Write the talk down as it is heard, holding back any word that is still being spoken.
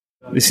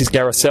This is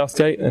Gareth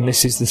Southgate, and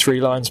this is the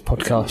Three Lions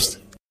podcast.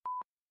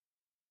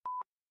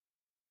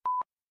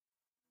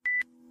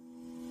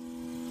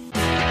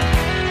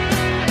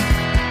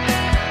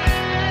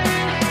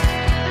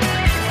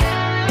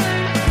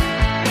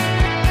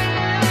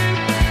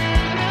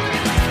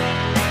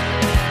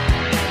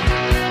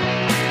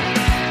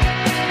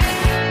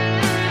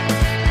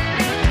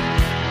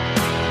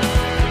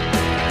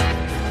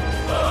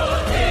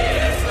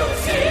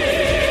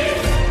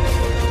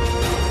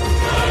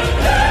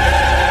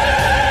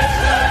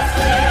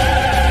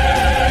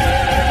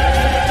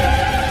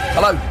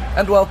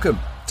 And welcome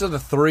to the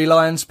Three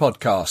Lions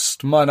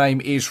podcast. My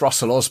name is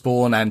Russell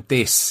Osborne and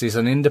this is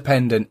an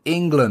independent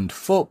England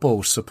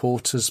football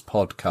supporters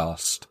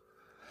podcast.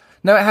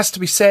 Now it has to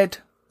be said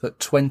that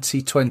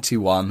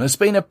 2021 has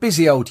been a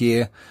busy old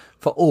year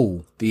for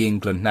all the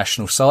England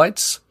national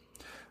sides,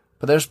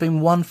 but there's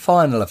been one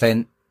final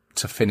event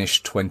to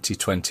finish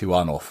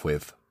 2021 off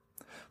with.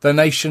 The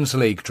Nations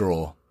League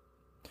draw.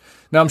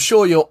 Now I'm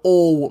sure you're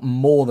all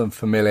more than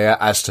familiar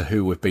as to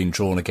who we've been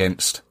drawn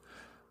against,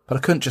 but I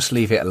couldn't just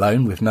leave it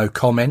alone with no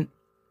comment.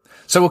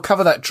 So we'll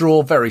cover that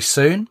draw very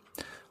soon.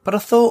 But I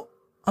thought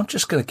I'm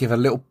just going to give a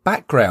little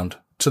background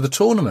to the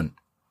tournament.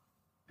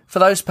 For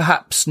those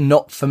perhaps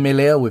not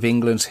familiar with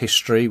England's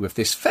history with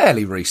this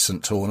fairly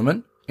recent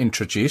tournament,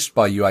 introduced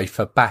by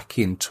UEFA back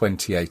in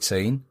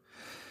 2018,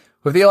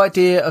 with the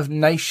idea of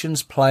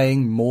nations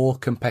playing more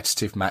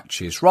competitive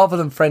matches rather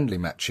than friendly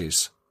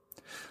matches.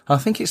 I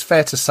think it's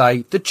fair to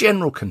say the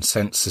general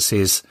consensus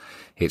is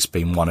it's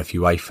been one of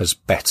UEFA's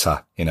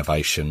better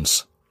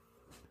innovations.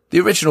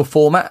 The original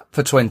format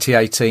for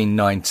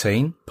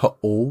 2018-19 put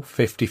all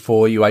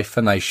 54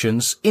 UEFA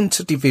nations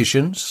into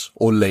divisions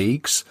or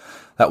leagues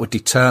that were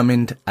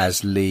determined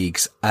as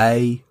Leagues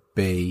A,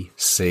 B,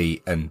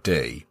 C and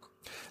D.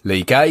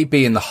 League A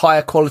being the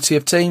higher quality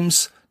of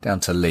teams, down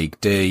to League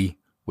D,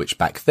 which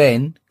back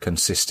then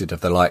consisted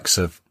of the likes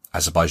of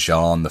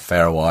Azerbaijan, the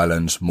Faroe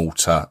Islands,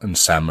 Malta and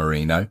San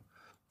Marino.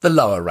 The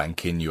lower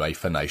ranking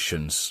UEFA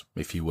nations,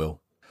 if you will.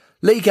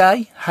 League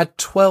A had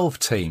 12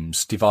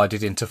 teams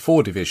divided into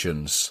 4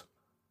 divisions,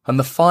 and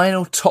the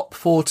final top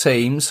 4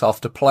 teams,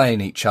 after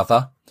playing each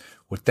other,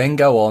 would then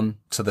go on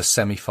to the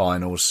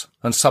semi-finals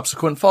and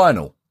subsequent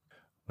final,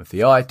 with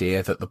the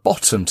idea that the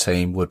bottom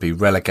team would be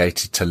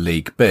relegated to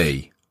League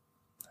B.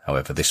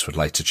 However, this would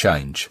later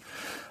change.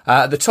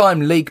 At the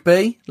time, League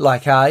B,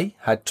 like A,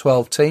 had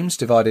 12 teams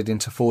divided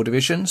into 4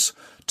 divisions.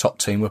 Top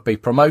team would be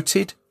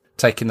promoted,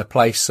 taking the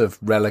place of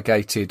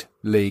relegated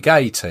League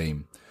A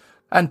team,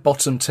 and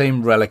bottom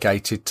team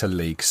relegated to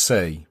League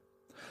C.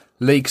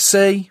 League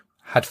C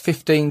had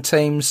 15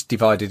 teams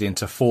divided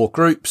into 4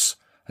 groups,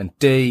 and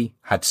D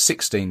had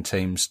 16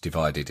 teams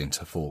divided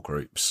into 4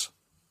 groups.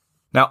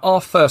 Now,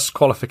 our first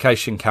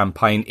qualification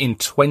campaign in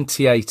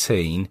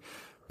 2018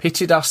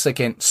 pitted us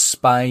against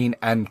Spain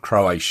and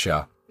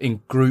Croatia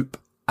in Group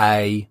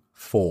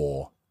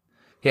A4.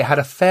 It had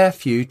a fair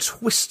few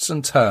twists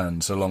and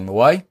turns along the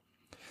way.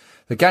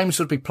 The games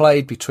would be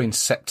played between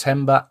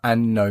September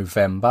and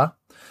November,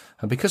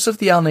 and because of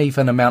the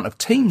uneven amount of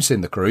teams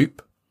in the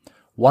group,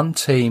 one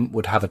team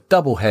would have a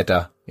double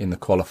header in the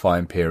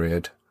qualifying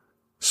period.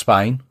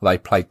 Spain, they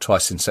played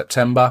twice in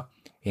September,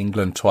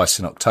 England twice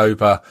in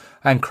October,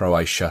 and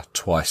Croatia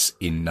twice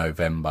in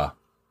November.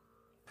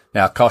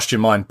 Now, cast your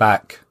mind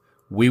back.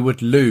 We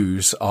would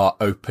lose our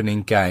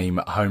opening game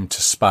at home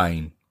to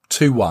Spain,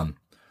 2-1,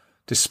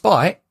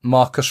 despite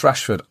Marcus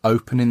Rashford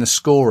opening the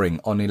scoring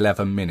on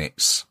 11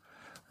 minutes.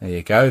 There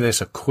you go,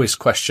 there's a quiz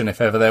question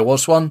if ever there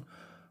was one.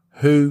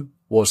 Who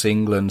was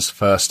England's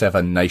first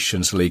ever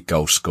Nations League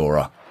goal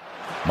scorer?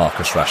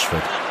 Marcus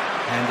Rashford.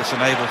 Henderson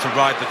able to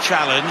ride the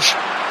challenge.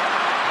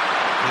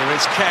 Here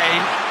is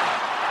Kane.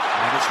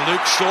 And it's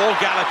Luke Shaw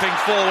galloping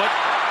forward.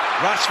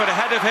 Rashford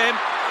ahead of him.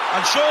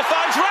 And Shaw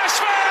finds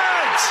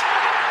Rashford!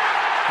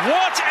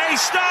 What a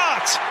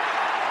start!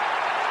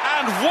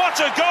 And what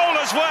a goal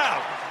as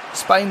well!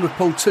 Spain would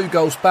pull 2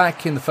 goals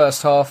back in the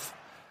first half.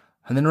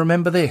 And then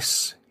remember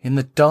this. In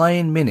the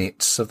dying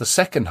minutes of the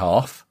second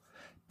half,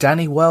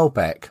 Danny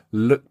Welbeck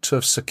looked to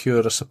have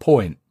secured us a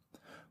point,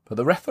 but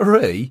the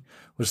referee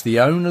was the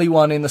only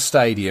one in the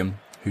stadium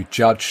who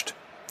judged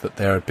that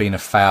there had been a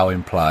foul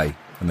in play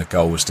and the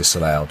goal was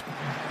disallowed.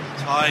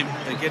 Time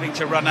beginning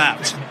to run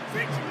out.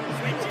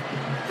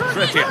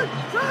 Trippier.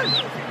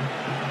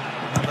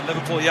 And the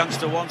Liverpool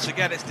youngster once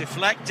again, it's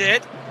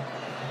deflected.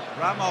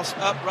 Ramos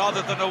up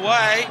rather than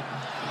away.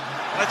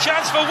 And a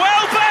chance for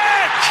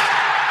Welbeck!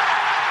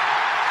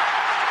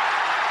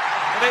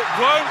 But it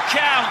won't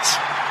count.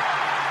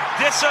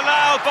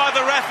 Disallowed by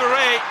the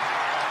referee.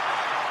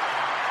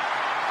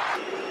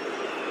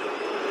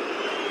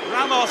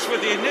 Ramos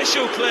with the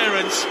initial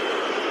clearance.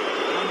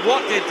 And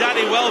what did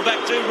Danny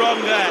Welbeck do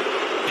wrong there?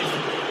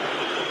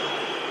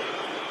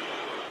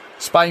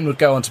 Spain would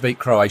go on to beat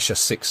Croatia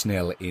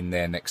 6-0 in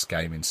their next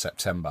game in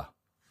September.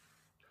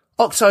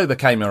 October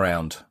came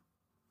around.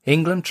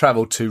 England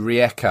travelled to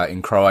Rijeka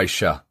in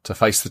Croatia to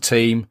face the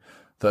team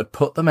that had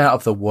put them out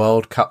of the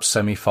World Cup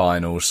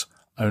semi-finals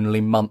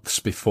only months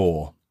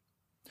before.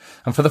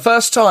 And for the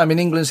first time in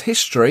England's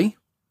history,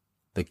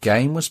 the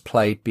game was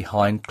played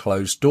behind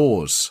closed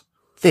doors.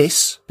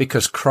 This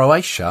because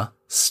Croatia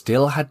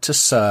still had to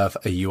serve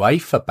a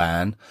UEFA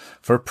ban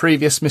for a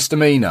previous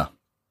misdemeanour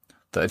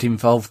that had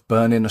involved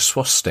burning a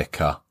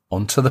swastika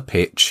onto the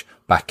pitch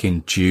back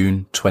in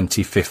June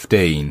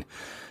 2015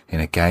 in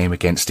a game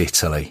against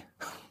Italy.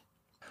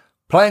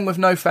 Playing with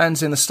no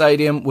fans in the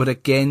stadium would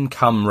again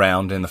come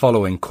round in the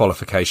following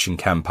qualification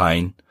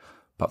campaign,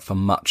 but for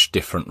much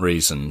different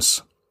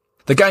reasons.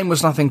 The game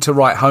was nothing to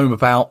write home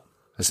about,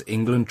 as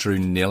England drew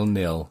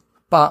 0-0,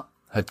 but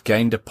had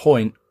gained a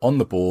point on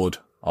the board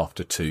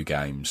after 2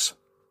 games.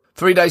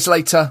 3 days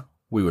later,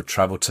 we would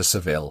travel to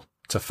Seville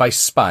to face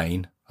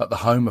Spain at the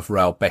home of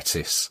Real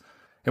Betis.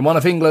 In one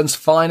of England's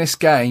finest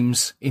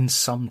games in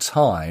some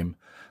time,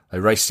 they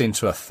raced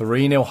into a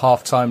 3-0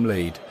 half-time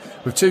lead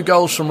with 2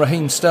 goals from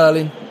Raheem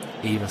Sterling,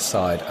 either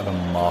side of a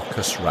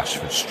Marcus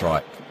Rashford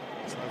strike.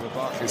 It's over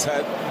Barkley's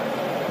head,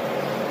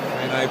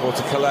 being able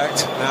to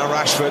collect. Now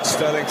Rashford,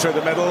 Sterling through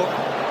the middle.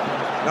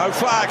 No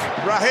flag,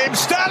 Raheem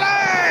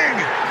Sterling!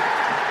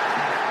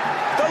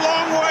 The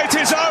long wait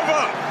is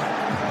over.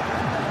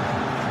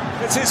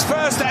 It's his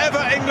first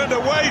ever England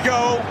away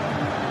goal,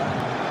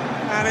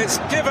 and it's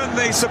given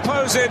the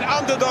supposed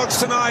underdogs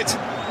tonight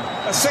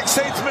a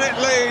 16th minute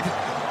lead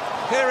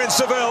here in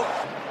Seville.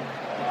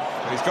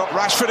 He's got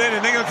Rashford in,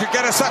 and England could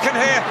get a second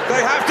here.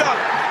 They have done.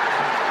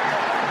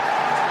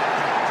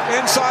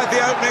 Inside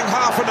the opening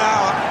half an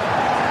hour.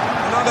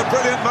 Another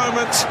brilliant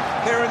moment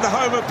here in the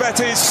home of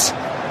Betis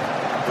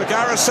for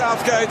Gareth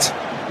Southgate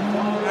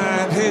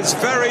and his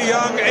very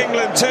young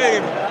England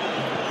team.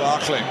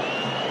 Barkley.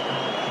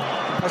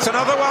 That's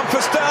another one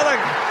for Sterling.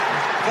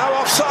 No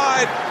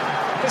offside.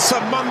 It's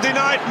a Monday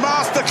night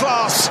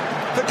masterclass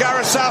for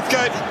Gareth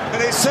Southgate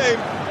and his team.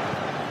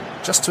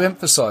 Just to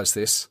emphasise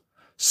this,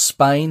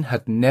 Spain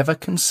had never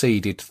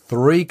conceded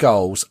 3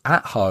 goals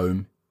at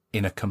home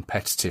in a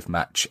competitive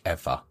match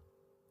ever.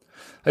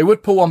 They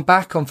would pull one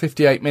back on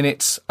 58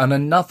 minutes and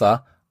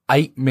another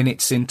 8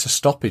 minutes into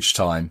stoppage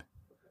time.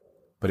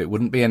 But it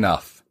wouldn't be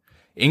enough.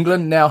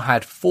 England now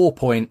had 4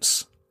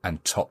 points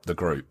and topped the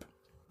group.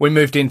 We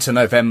moved into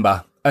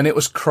November and it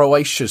was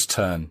Croatia's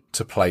turn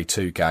to play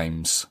 2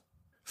 games.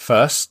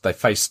 First, they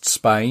faced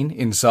Spain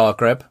in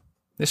Zagreb,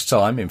 this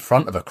time in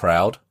front of a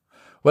crowd,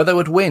 where they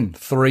would win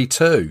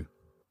 3-2,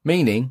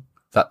 meaning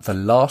that the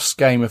last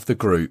game of the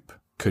group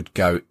could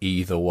go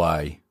either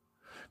way.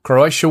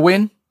 Croatia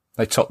win,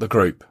 they top the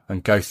group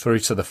and go through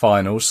to the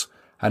finals,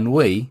 and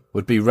we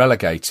would be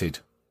relegated.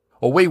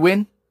 Or we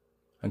win,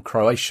 and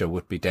Croatia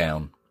would be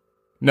down.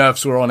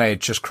 Nerves were on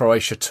edge as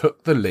Croatia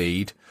took the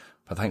lead,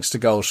 but thanks to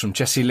goals from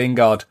Jesse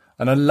Lingard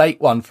and a late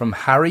one from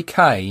Harry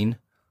Kane,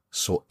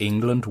 saw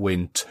England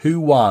win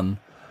 2-1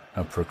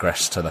 and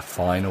progress to the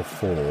final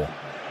 4,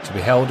 to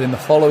be held in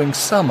the following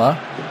summer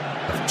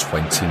of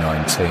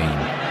 2019.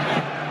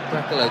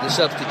 Brakalo, the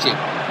substitute,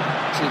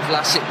 to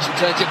Vlasic, who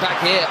turns it back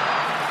here.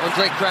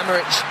 Andre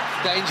Kramaric,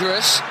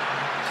 dangerous,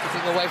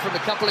 slipping away from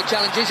a couple of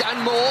challenges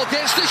and more,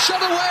 gets the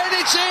shot away and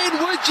it's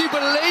in, would you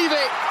believe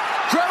it?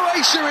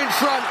 Croatia in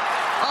front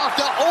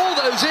after all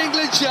those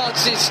England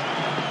chances.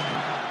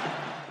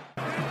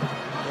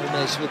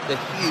 Gomez with the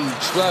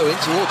huge throw in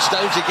towards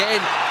Stones again,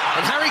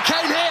 and Harry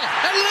Kane here,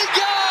 and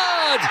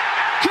Lingard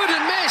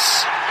couldn't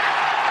miss.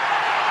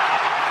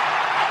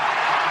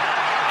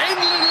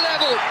 England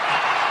level.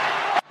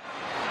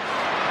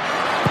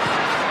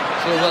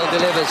 Chilwell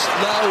delivers,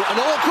 low and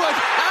awkward,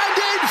 and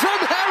in from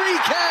Harry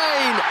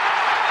Kane.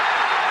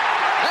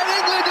 And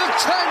England have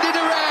turned it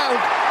around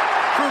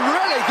from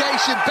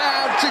relegation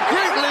bound to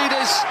group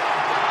leaders.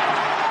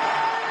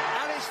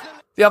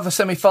 The other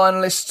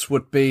semi-finalists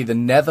would be the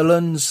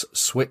Netherlands,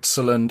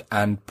 Switzerland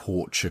and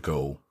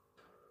Portugal.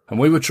 And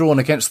we were drawn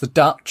against the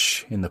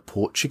Dutch in the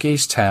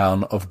Portuguese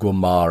town of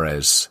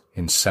Guimarães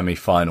in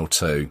semi-final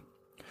 2.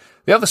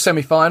 The other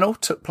semi-final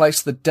took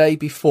place the day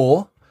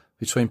before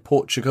between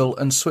Portugal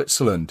and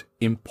Switzerland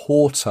in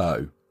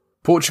Porto.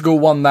 Portugal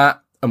won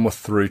that and were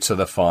through to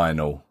the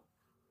final.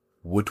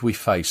 Would we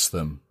face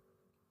them?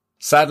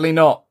 Sadly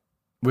not.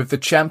 With the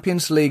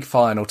Champions League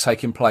final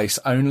taking place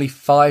only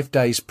 5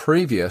 days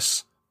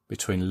previous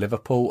between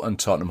Liverpool and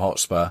Tottenham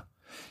Hotspur,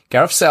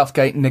 Gareth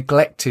Southgate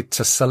neglected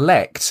to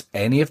select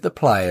any of the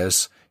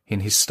players in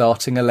his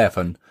starting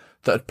 11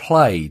 that had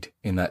played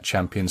in that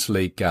Champions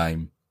League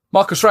game.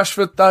 Marcus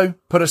Rashford, though,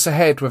 put us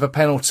ahead with a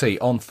penalty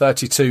on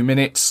 32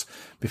 minutes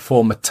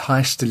before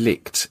Matthijs de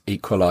Ligt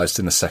equalised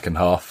in the second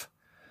half.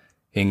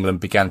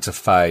 England began to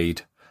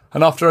fade,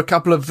 and after a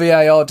couple of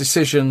VAR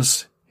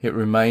decisions, it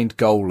remained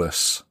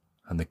goalless,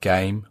 and the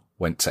game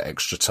went to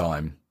extra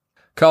time.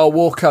 Kyle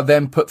Walker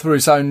then put through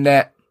his own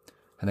net,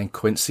 and then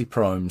Quincy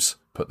Promes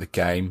put the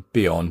game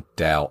beyond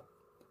doubt.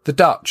 The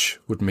Dutch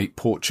would meet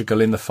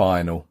Portugal in the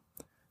final.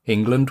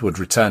 England would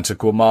return to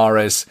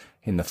Guimarães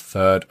in the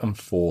 3rd and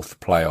 4th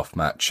playoff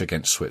match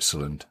against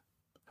Switzerland.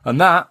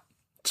 And that,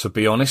 to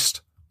be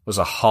honest, was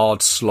a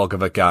hard slog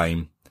of a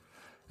game,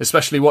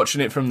 especially watching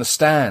it from the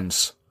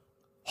stands.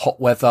 Hot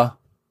weather,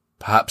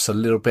 perhaps a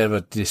little bit of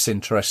a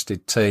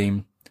disinterested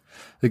team,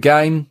 The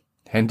game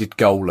ended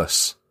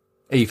goalless,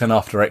 even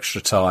after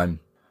extra time,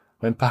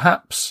 when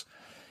perhaps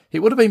it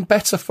would have been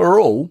better for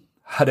all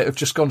had it have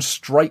just gone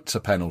straight to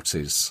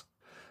penalties.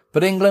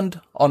 But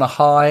England, on a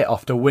high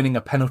after winning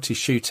a penalty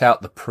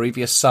shootout the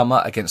previous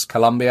summer against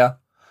Colombia,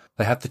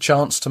 they had the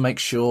chance to make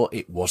sure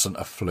it wasn't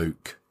a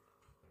fluke.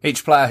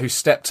 Each player who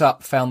stepped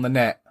up found the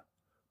net.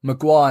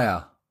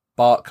 Maguire,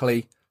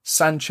 Barkley,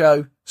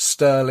 Sancho,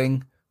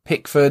 Sterling,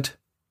 Pickford,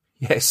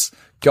 yes,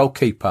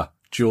 goalkeeper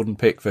Jordan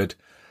Pickford,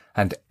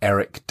 and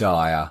Eric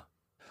Dyer.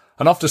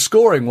 And after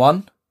scoring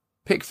one,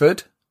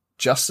 Pickford,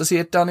 just as he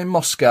had done in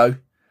Moscow,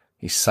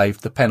 he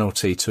saved the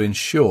penalty to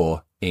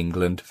ensure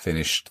England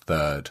finished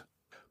third.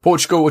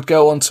 Portugal would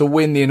go on to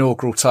win the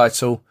inaugural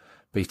title,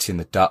 beating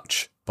the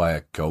Dutch by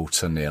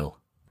 1-0.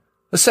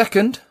 The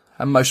second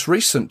and most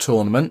recent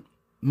tournament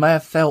may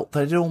have felt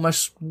that it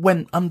almost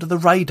went under the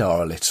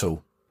radar a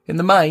little. In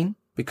the main,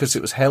 because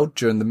it was held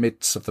during the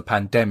midst of the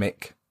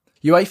pandemic,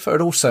 UEFA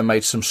had also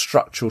made some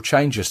structural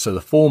changes to the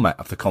format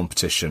of the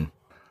competition.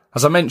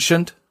 As I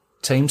mentioned,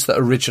 teams that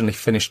originally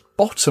finished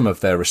bottom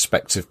of their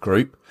respective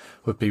group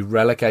would be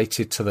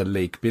relegated to the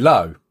league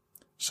below.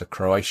 So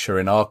Croatia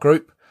in our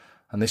group,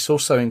 and this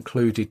also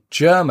included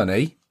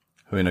Germany,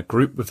 who in a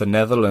group with the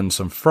Netherlands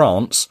and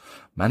France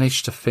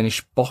managed to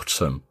finish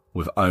bottom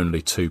with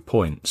only 2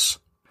 points.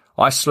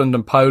 Iceland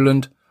and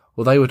Poland,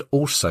 well, they would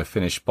also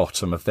finish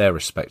bottom of their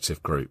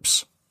respective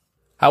groups.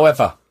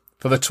 However,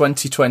 for the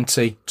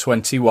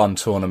 2020-21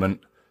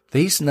 tournament,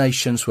 these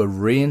nations were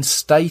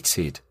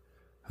reinstated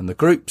and the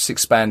groups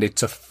expanded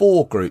to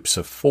 4 groups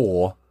of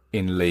 4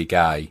 in League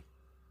A.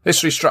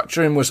 This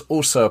restructuring was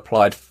also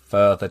applied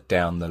further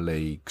down the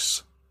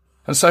leagues.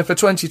 And so for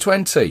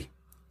 2020,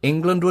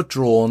 England were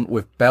drawn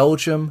with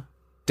Belgium,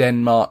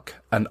 Denmark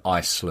and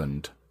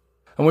Iceland.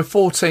 And with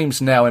 4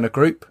 teams now in a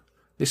group,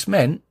 this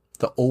meant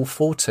that all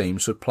 4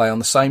 teams would play on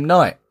the same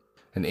night,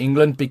 and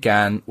England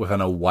began with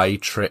an away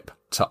trip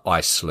to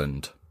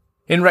Iceland.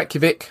 In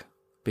Reykjavik,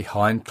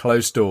 behind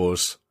closed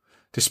doors,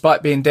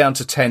 despite being down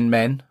to 10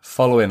 men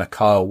following a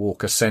Kyle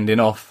Walker sending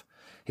off,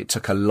 it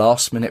took a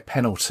last-minute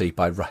penalty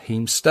by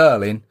Raheem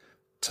Sterling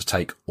to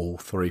take all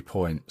 3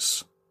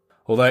 points.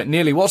 Although it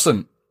nearly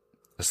wasn't,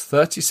 as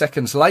 30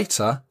 seconds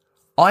later,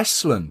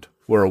 Iceland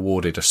were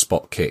awarded a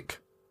spot kick,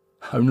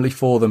 only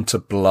for them to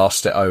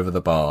blast it over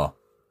the bar.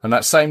 And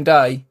that same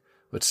day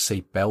would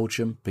see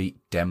Belgium beat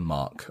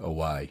Denmark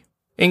away.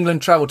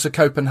 England travelled to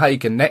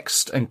Copenhagen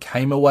next and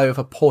came away with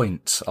a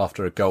point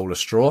after a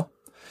goalless draw,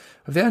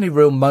 with the only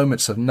real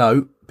moments of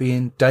note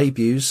being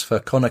debuts for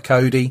Conor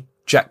Cody,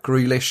 Jack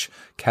Grealish,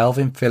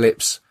 Calvin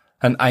Phillips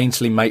and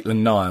Ainsley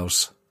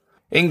Maitland-Niles.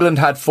 England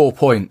had 4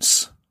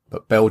 points,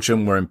 but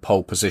Belgium were in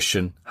pole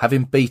position,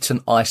 having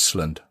beaten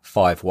Iceland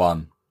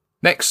 5-1.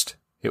 Next,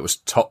 it was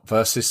top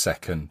versus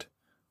second.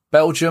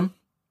 Belgium,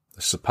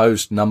 the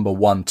supposed number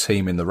 1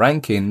 team in the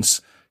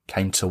rankings,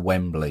 came to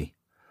Wembley,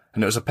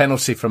 and it was a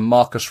penalty from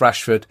Marcus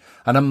Rashford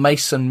and a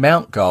Mason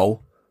Mount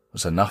goal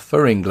was enough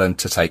for England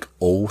to take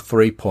all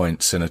 3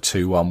 points in a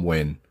 2-1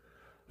 win.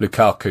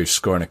 Lukaku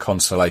scoring a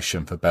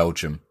consolation for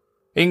Belgium.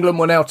 England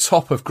were now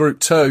top of Group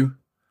 2.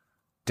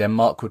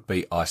 Denmark would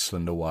beat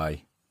Iceland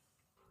away.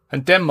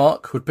 And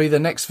Denmark would be the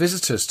next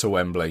visitors to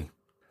Wembley.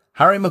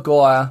 Harry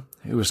Maguire,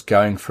 who was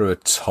going through a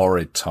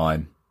torrid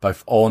time,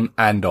 both on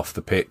and off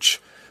the pitch,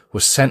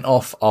 was sent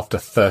off after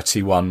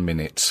 31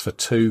 minutes for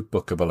 2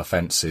 bookable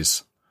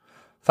offences.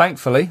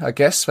 Thankfully, I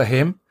guess for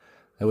him,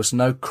 there was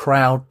no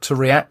crowd to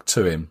react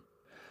to him.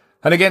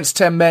 And against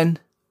 10 men,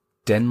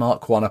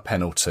 Denmark won a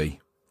penalty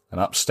and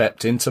up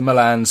stepped Inter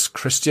Milan's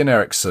Christian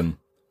Eriksen,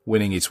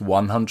 winning his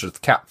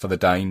 100th cap for the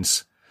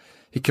Danes.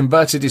 He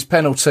converted his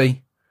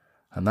penalty,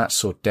 and that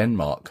saw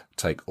Denmark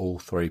take all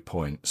 3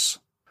 points.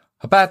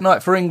 A bad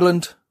night for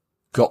England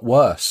got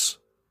worse,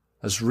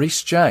 as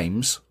Reece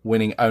James,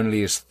 winning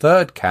only his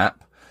 3rd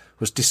cap,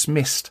 was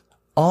dismissed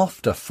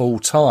after full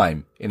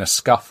time in a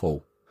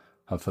scuffle.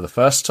 And for the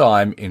first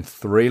time in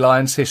Three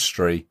Lions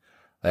history,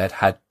 they had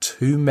had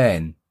 2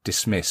 men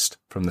dismissed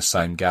from the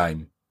same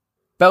game.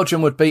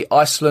 Belgium would beat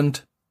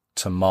Iceland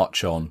to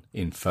march on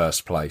in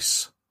first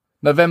place.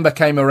 November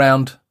came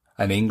around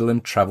and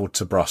England travelled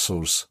to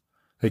Brussels,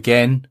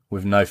 again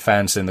with no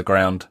fans in the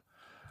ground,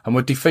 and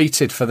were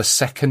defeated for the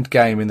 2nd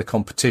game in the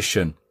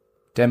competition.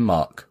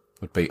 Denmark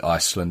would beat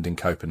Iceland in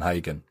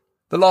Copenhagen.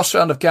 The last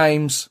round of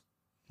games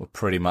were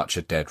pretty much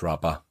a dead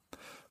rubber.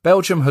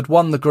 Belgium had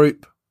won the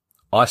group,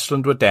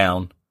 Iceland were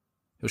down.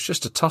 It was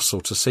just a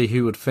tussle to see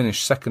who would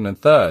finish 2nd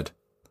and 3rd.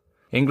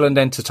 England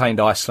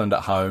entertained Iceland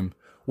at home,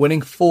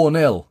 winning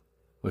 4-0,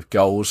 with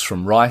goals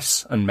from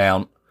Rice and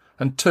Mount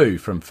and 2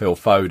 from Phil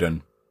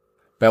Foden.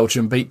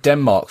 Belgium beat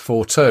Denmark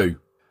 4-2.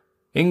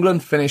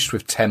 England finished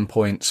with 10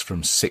 points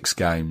from 6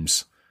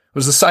 games. It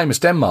was the same as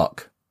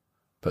Denmark,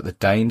 but the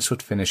Danes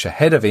would finish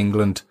ahead of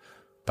England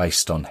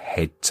based on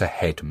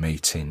head-to-head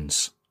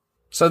meetings.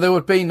 So there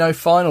would be no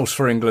finals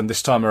for England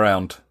this time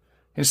around.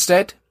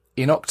 Instead,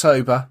 in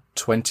October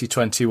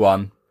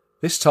 2021,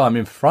 this time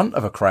in front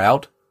of a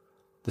crowd,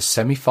 the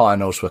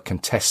semi-finals were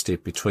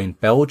contested between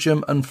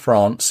Belgium and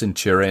France in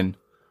Turin,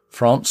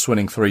 France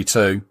winning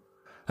 3-2.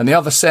 And the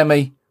other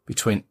semi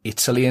between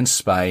Italy and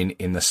Spain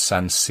in the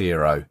San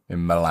Siro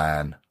in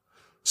Milan.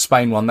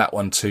 Spain won that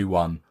one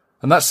 2-1.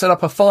 And that set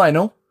up a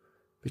final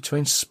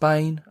between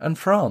Spain and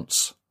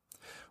France,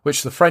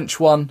 which the French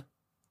won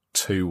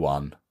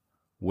 2-1.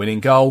 Winning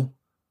goal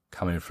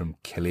coming from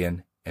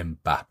Kylian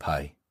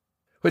Mbappe.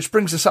 Which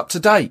brings us up to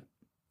date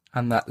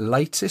and that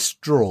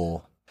latest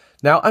draw.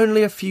 Now,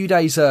 only a few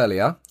days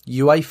earlier,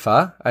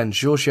 UEFA and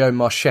Giorgio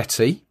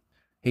Marchetti,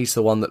 he's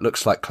the one that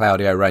looks like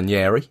Claudio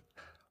Ranieri,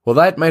 well,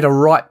 they had made a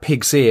right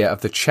pig's ear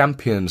of the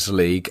Champions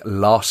League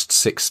last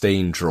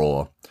 16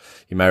 draw.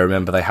 You may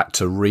remember they had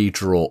to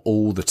redraw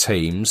all the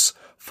teams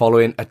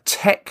following a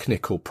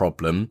technical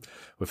problem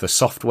with the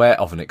software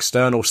of an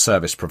external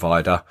service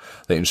provider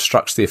that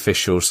instructs the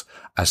officials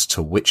as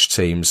to which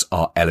teams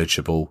are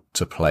eligible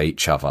to play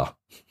each other.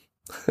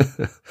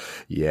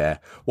 Yeah,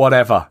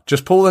 whatever.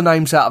 Just pull the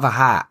names out of a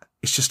hat.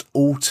 It's just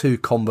all too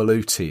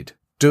convoluted.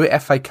 Do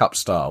it FA Cup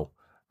style,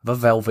 with a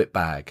velvet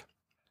bag.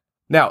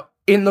 Now,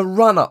 in the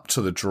run-up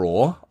to the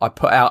draw, I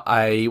put out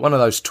one of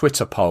those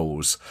Twitter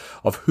polls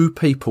of who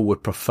people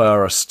would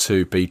prefer us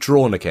to be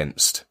drawn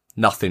against.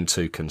 Nothing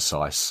too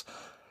concise.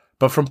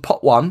 But from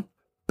pot 1,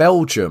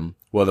 Belgium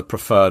were the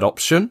preferred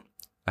option,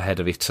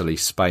 ahead of Italy,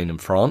 Spain and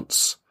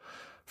France.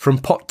 From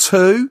pot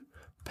 2,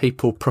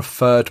 people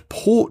preferred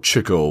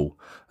Portugal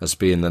as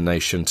being the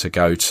nation to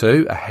go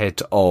to,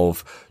 ahead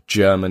of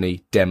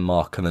Germany,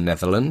 Denmark and the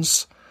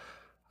Netherlands.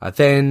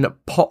 Then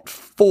pot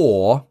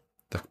 4,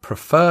 the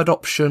preferred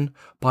option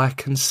by a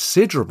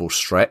considerable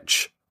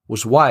stretch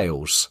was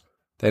Wales,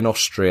 then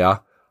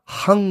Austria,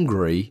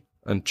 Hungary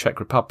and Czech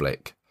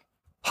Republic.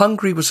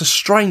 Hungary was a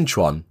strange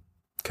one,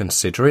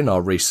 considering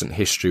our recent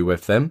history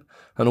with them,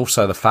 and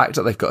also the fact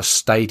that they've got a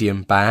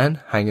stadium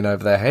ban hanging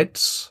over their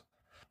heads.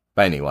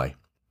 But anyway,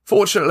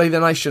 fortunately the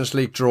Nations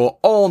League draw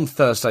on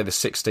Thursday the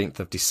 16th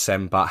of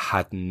December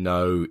had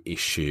no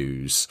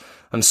issues,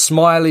 and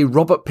smiley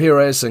Robert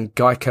Pires and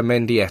Gaika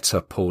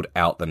Mendieta pulled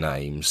out the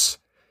names.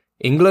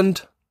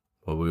 England,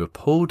 well, we were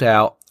pulled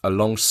out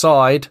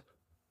alongside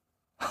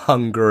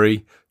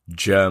Hungary,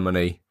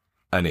 Germany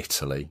and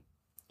Italy.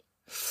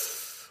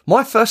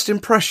 My first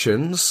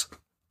impressions,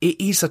 it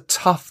is a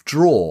tough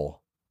draw.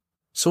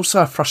 It's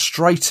also a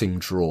frustrating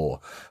draw,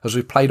 as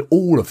we played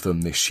all of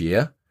them this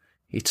year.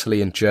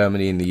 Italy and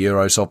Germany in the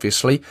Euros,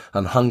 obviously,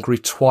 and Hungary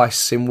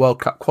twice in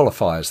World Cup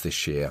qualifiers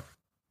this year.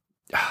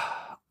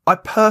 I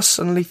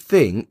personally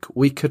think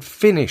we could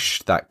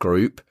finish that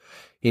group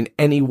in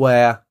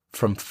anywhere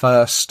from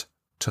first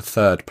to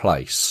third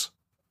place,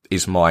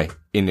 is my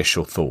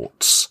initial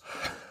thoughts.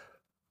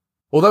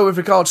 Although with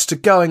regards to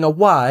going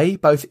away,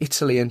 both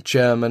Italy and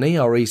Germany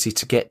are easy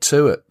to get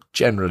to at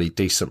generally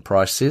decent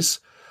prices.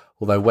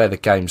 Although where the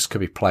games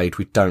could be played,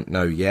 we don't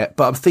know yet.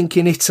 But I'm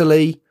thinking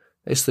Italy.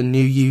 There's the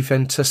new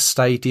Juventus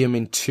Stadium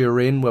in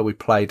Turin, where we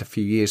played a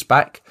few years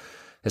back.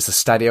 There's the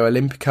Stadio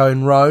Olimpico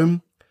in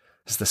Rome.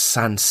 There's the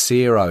San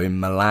Siro in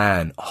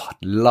Milan. Oh,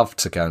 I'd love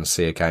to go and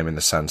see a game in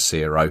the San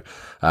Siro.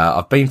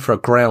 I've been for a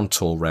ground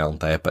tour round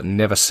there, but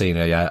never seen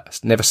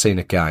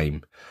a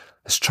game.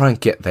 Let's try and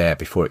get there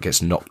before it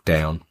gets knocked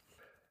down.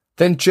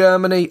 Then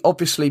Germany,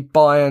 obviously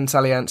Bayern's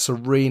Allianz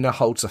Arena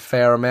holds a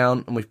fair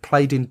amount, and we've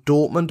played in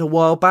Dortmund a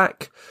while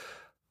back.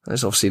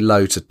 There's obviously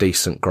loads of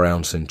decent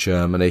grounds in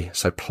Germany,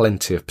 so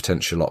plenty of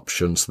potential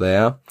options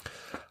there.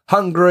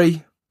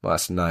 Hungary, well,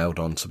 that's nailed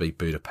on to be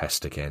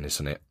Budapest again,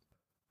 isn't it?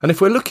 And if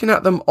we're looking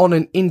at them on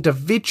an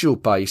individual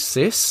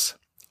basis,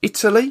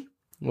 Italy,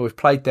 well, we've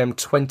played them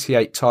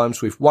 28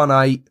 times. We've won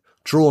 8,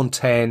 drawn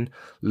 10,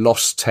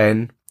 lost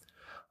 10.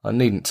 I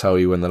needn't tell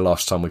you when the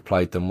last time we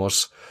played them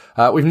was.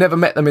 We've never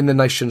met them in the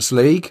Nations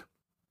League,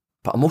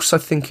 but I'm also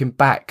thinking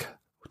back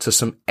to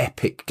some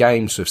epic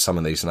games with some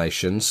of these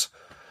nations.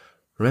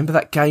 Remember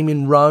that game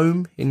in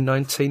Rome in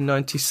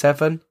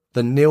 1997?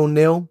 The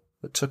 0-0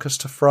 that took us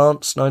to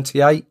France,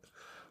 98?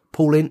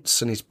 Paul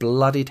Ince and his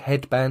bloodied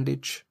head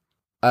bandage.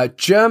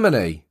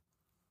 Germany.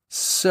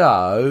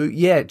 So,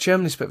 yeah,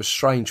 Germany's a bit of a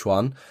strange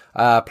one.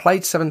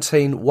 Played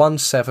 17, won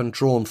 7,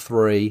 drawn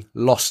 3,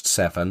 lost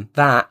 7.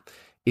 That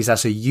is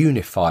as a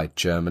unified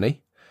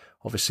Germany.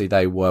 Obviously,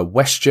 they were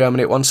West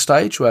Germany at one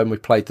stage, when we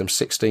played them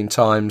 16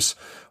 times,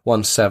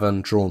 won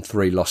 7, drawn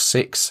 3, lost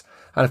 6.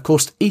 And of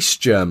course,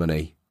 East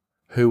Germany,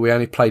 who we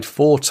only played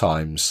 4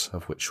 times,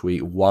 of which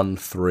we won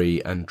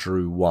 3 and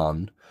drew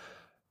 1.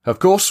 Of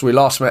course, we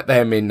last met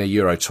them in the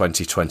Euro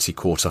 2020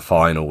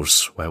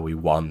 quarter-finals, where we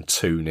won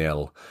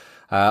 2-0.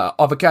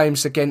 Other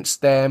games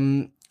against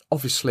them,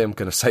 obviously I'm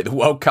going to say the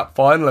World Cup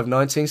final of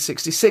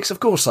 1966, of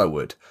course I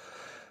would.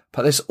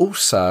 But there's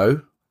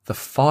also the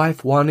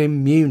 5-1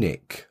 in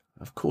Munich.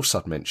 Of course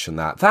I'd mention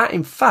that. That,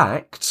 in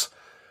fact,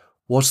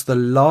 was the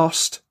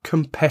last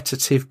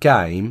competitive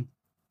game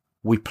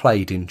we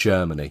played in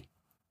Germany.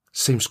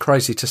 Seems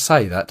crazy to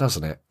say that,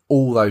 doesn't it?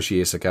 All those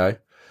years ago.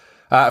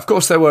 Of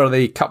course, there were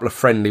the couple of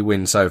friendly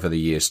wins over the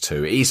years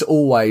too. It is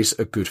always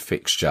a good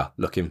fixture.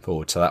 Looking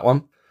forward to that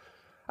one.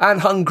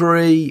 And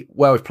Hungary,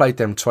 well, we've played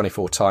them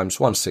 24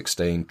 times, won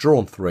 16,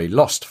 drawn 3,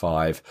 lost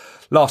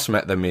 5. Last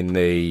met them in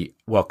the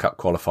World Cup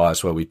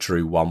qualifiers where we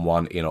drew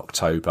 1-1 in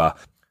October.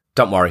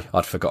 Don't worry,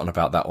 I'd forgotten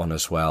about that one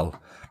as well.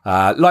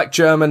 Like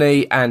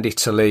Germany and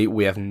Italy,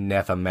 we have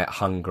never met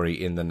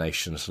Hungary in the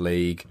Nations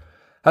League.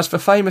 As for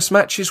famous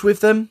matches with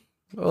them,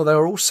 well, they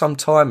were all some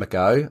time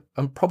ago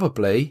and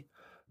probably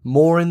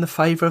more in the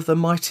favour of the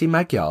mighty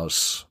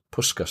Magyars,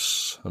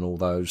 Puskás and all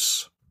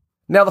those.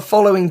 Now, the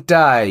following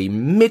day,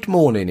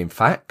 mid-morning in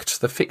fact,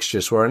 the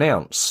fixtures were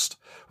announced,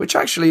 which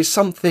actually is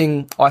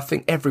something I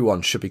think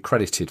everyone should be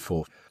credited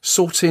for.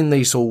 Sorting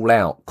these all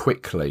out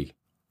quickly.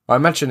 I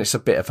imagine it's a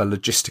bit of a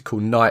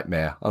logistical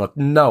nightmare, and I've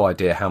no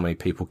idea how many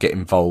people get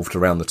involved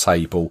around the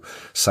table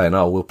saying,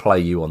 oh, we'll play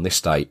you on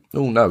this date.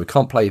 Oh, no, we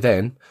can't play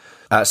then.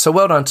 So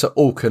well done to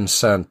all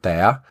concerned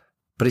there,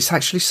 but it's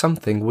actually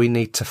something we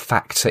need to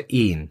factor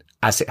in,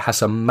 as it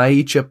has a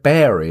major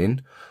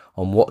bearing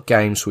on what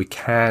games we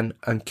can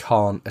and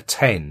can't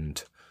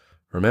attend.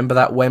 Remember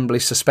that Wembley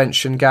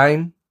suspension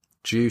game,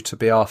 due to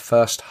be our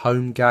first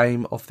home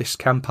game of this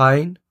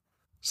campaign?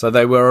 So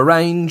they were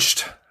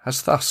arranged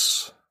as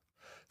thus.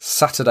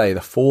 Saturday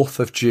the 4th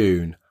of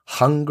June,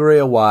 Hungary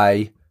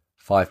away,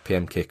 5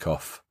 p.m.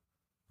 kickoff.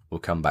 We'll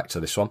come back to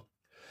this one.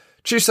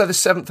 Tuesday the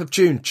 7th of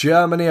June,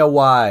 Germany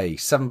away,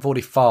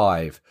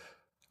 7:45.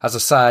 As I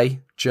say,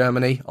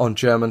 Germany on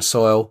German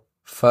soil.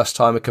 First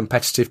time a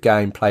competitive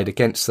game played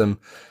against them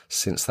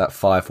since that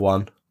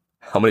 5-1.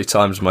 How many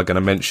times am I going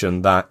to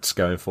mention that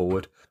going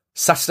forward?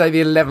 Saturday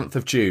the 11th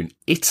of June,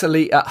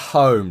 Italy at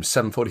home,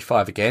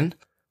 7:45 again.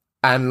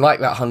 And like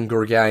that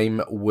Hungary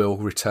game, we'll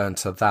return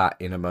to that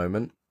in a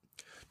moment.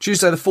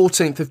 Tuesday the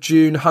 14th of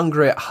June,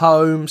 Hungary at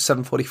home,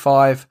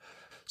 7:45.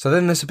 So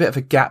then there's a bit of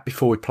a gap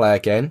before we play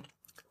again.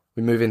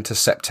 We move into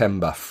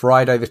September,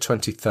 Friday the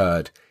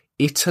 23rd,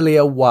 Italy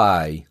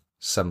away,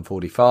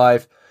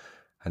 7:45.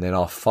 And then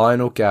our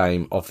final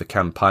game of the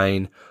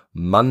campaign,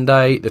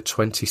 Monday the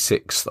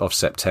 26th of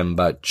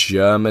September,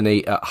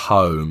 Germany at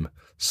home,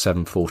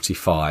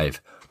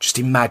 7:45. Just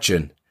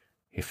imagine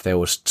if there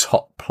was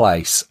top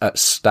place at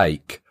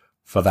stake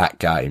for that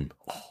game.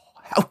 Oh,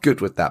 how good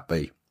would that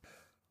be?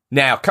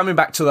 Now, coming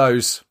back to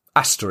those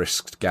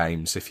asterisked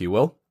games, if you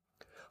will.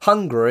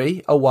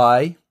 Hungary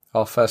away,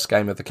 our first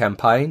game of the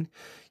campaign.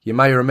 You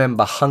may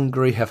remember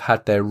Hungary have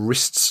had their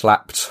wrists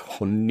slapped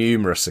on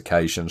numerous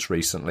occasions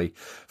recently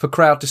for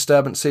crowd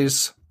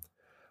disturbances.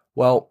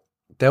 Well,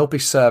 they'll be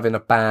serving a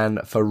ban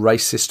for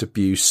racist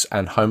abuse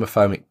and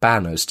homophobic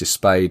banners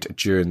displayed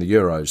during the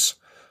Euros.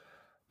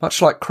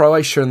 Much like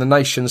Croatia in the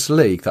Nations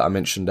League that I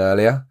mentioned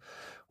earlier,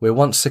 we're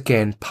once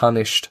again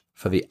punished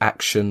for the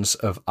actions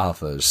of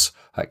others.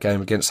 That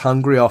game against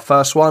Hungary, our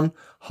first one,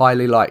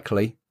 highly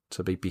likely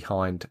to be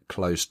behind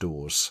closed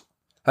doors.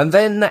 And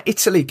then that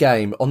Italy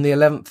game on the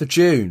 11th of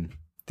June.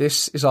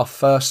 This is our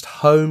first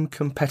home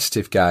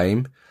competitive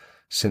game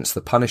since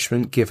the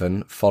punishment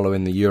given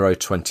following the Euro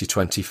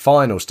 2020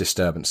 finals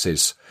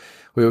disturbances.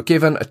 We were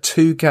given a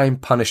 2-game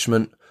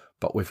punishment,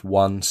 but with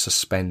 1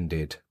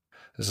 suspended.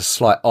 There's a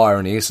slight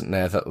irony, isn't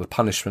there, that the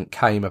punishment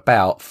came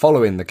about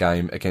following the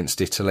game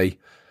against Italy,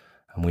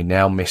 and we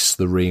now miss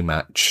the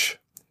rematch.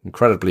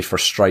 Incredibly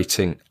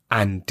frustrating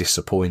and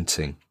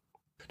disappointing.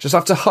 Just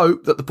have to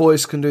hope that the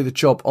boys can do the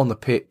job on the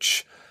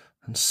pitch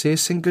and see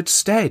us in good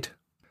stead.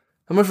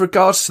 And with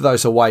regards to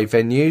those away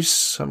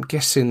venues, I'm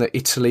guessing that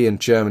Italy and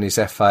Germany's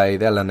FA,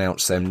 they'll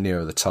announce them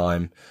nearer the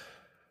time.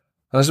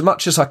 And as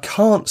much as I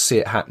can't see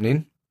it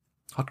happening,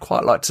 I'd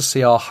quite like to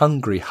see our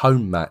Hungary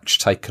home match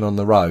taken on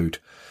the road.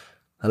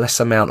 The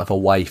less amount of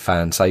away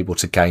fans able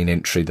to gain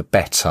entry, the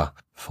better,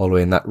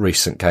 following that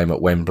recent game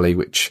at Wembley,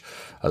 which,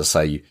 as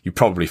I say, you've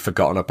probably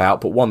forgotten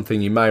about. But one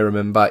thing you may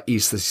remember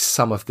is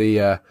some of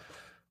the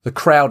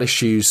crowd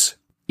issues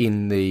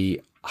in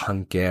the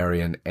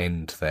Hungarian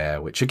end there,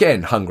 which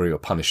again Hungary were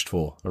punished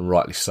for, and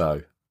rightly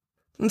so.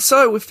 And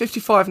so, with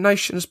 55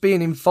 nations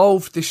being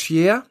involved this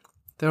year,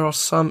 there are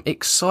some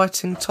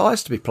exciting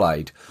ties to be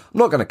played. I'm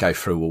not going to go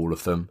through all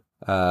of them,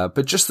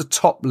 but just the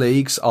top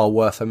leagues are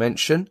worth a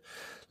mention.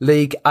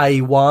 League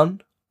A1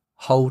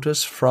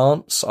 holders,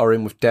 France, are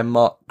in with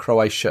Denmark,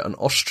 Croatia and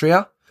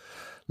Austria.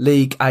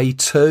 League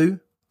A2,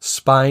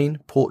 Spain,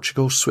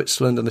 Portugal,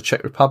 Switzerland and the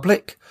Czech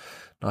Republic.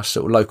 Nice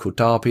little local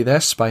derby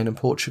there, Spain and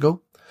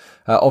Portugal.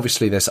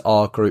 Obviously, there's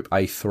our group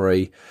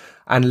A3.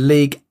 And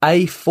League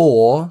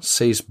A4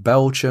 sees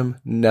Belgium,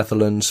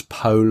 Netherlands,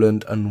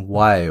 Poland and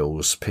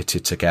Wales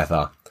pitted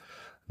together.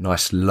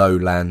 Nice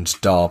lowlands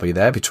derby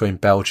there between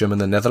Belgium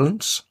and the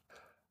Netherlands.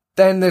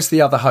 Then there's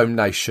the other home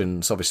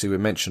nations. Obviously, we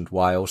mentioned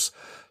Wales.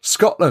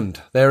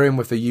 Scotland, they're in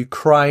with the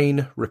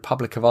Ukraine,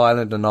 Republic of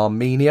Ireland and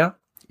Armenia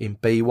in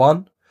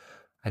B1.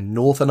 And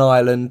Northern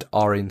Ireland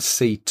are in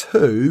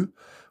C2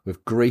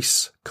 with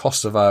Greece,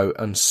 Kosovo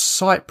and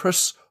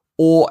Cyprus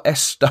or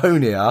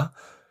Estonia,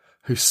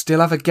 who still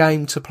have a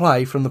game to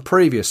play from the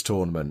previous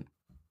tournament.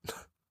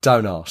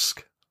 Don't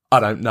ask. I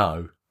don't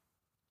know.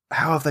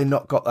 How have they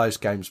not got those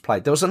games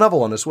played? There was another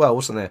one as well,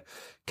 wasn't there?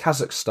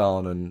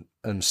 Kazakhstan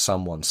and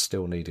someone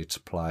still needed to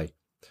play.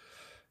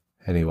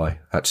 Anyway,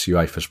 that's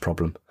UEFA's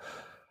problem.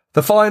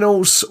 The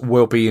finals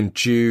will be in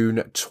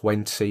June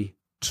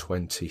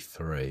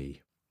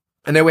 2023.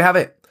 And there we have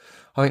it.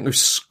 I think we've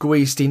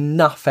squeezed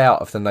enough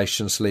out of the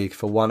Nations League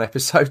for one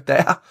episode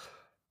there.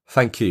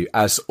 Thank you,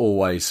 as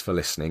always, for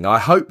listening. I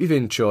hope you've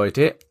enjoyed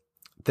it.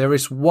 There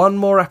is one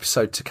more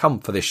episode to come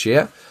for this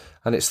year,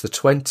 and it's the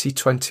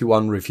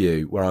 2021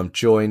 review, where I'm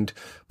joined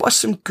by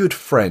some good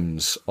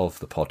friends of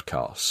the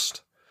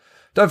podcast.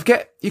 Don't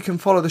forget, you can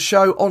follow the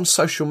show on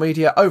social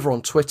media, over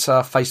on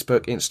Twitter,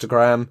 Facebook,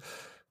 Instagram.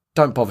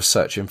 Don't bother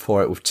searching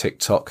for it with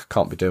TikTok.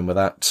 Can't be doing with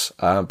that.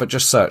 But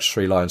just search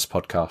Three Lions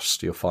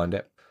Podcast. You'll find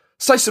it.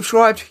 Stay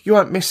subscribed. You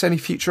won't miss any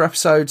future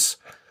episodes.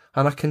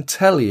 And I can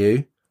tell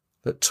you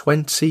that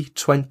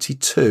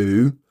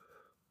 2022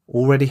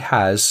 already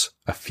has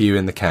a few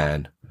in the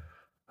can.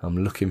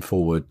 I'm looking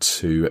forward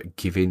to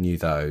giving you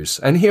those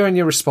and hearing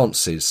your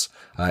responses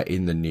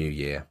in the new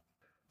year.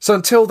 So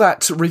until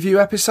that review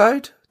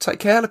episode, take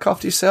care, look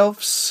after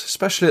yourselves,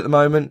 especially at the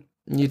moment.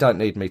 You don't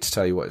need me to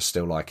tell you what it's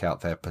still like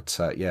out there, but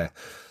yeah,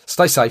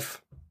 stay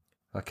safe.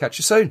 I'll catch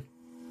you soon.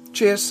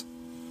 Cheers.